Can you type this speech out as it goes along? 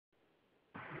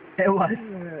It was.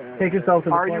 Take yourself to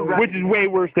the point. Which is way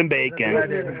worse than bacon.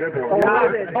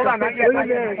 Hold on, not yet.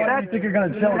 I think you're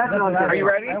going to chill. Are you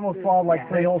ready? I almost swallowed like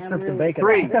 3 whole strips of bacon.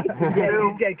 3,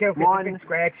 2, careful, 1,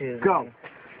 scratches. go.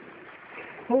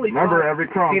 Holy Remember every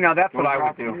crumb. See, now that's what I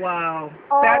would do. Wow.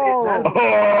 Oh!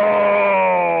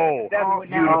 That's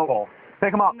beautiful.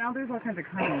 Pick them up. Now there's all kinds of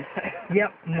crumbs.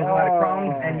 Yep, and there's a lot of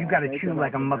crumbs, and you gotta chew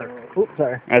like a mother. Oops,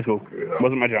 sorry. That's cool.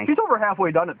 Wasn't my junk. She's over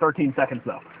halfway done at 13 seconds,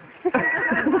 though.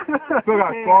 Still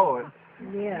gotta swallow it.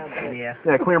 Yeah.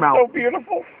 Yeah, clear mouth. So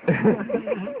beautiful.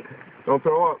 Don't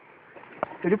throw up.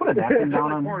 Did you put a napkin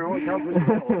down on?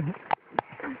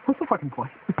 What's the fucking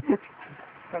point?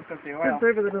 Well.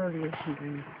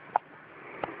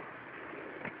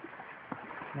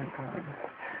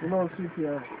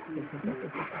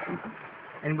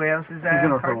 Anybody else is that? He's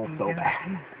gonna hurl so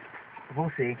bad.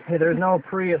 We'll see. Hey, there's no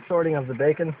pre-assorting of the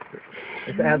bacon.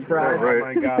 It's as fried. Oh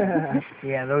my god.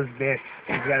 Yeah, those bits.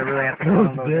 You gotta really have to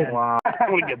count those in. Wow.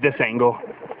 I'm gonna get this angle.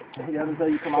 Yeah, until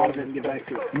you come out of it and get back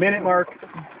to it. Minute mark.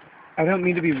 I don't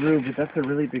mean to be rude, but that's a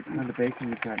really big pound of bacon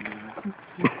you've got now.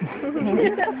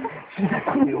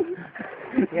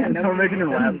 Yeah, no, We're making her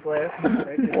laugh. What?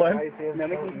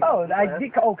 Oh, I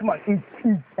did. Oh, come on.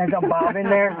 There's a bob in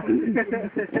there.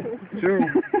 Chew.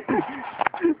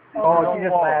 Oh, she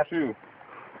just laughed. Chew.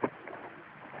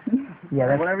 Yeah,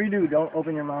 that's Whatever you do, don't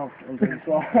open your mouth until you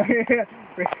swallow.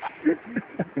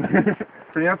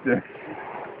 Preemptive.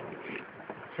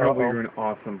 Probably doing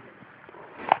awesome.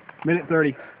 Minute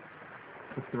 30.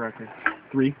 What's the record?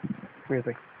 3. 3 or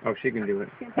 3. Oh, she can do it.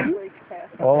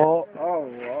 Oh.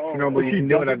 Chernobyl, you can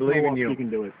do it. I believe in you. You can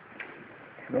do it.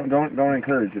 Don't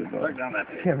encourage it, though.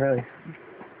 Yeah, really.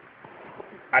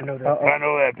 I know that. I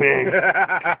know that pig.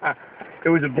 It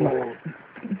was a bull.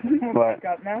 But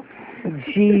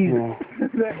Jeez.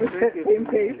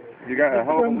 You got a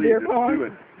hell of a lead. Just do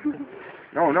it.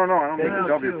 No, I don't think you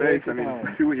shove your face. I mean,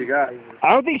 see what you got.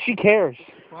 I don't think she cares.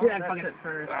 Shut up!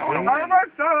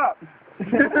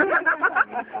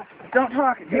 Don't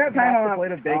talk. You have a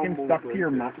plate of bacon stuck to your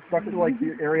mouth, stuck to like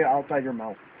the area outside your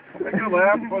mouth. Make a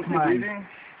laugh, supposed to be eating.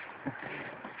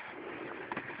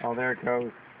 Oh, there it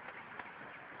goes.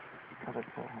 Oh, that's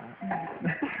so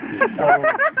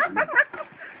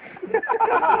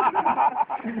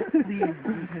Please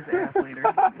beat his ass later.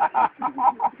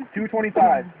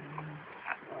 225.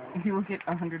 He will get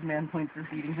 100 man points for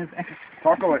beating his ass.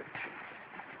 Taco it.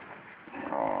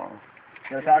 Oh.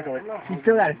 Gotta taco it. She's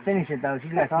still gotta finish it though.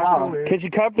 She's gotta swallow. Can she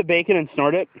cut up the bacon and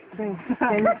snort it?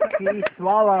 She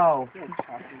swallow.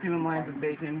 2 lines of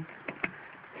bacon.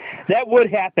 That would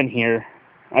happen here.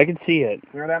 I can see it.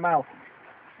 Clear that mouth.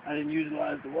 I didn't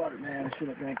utilize the water, man. I should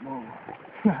have drank more.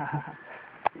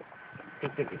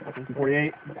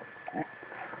 48.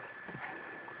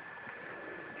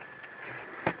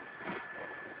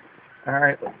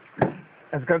 Alright.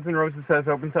 As Guns N' Roses says,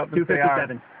 opens up and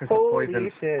 257.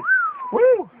 Holy shit.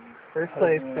 Woo! First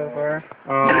place so far.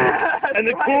 And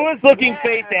the coolest looking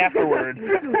face afterwards.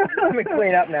 I'm gonna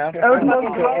clean up now.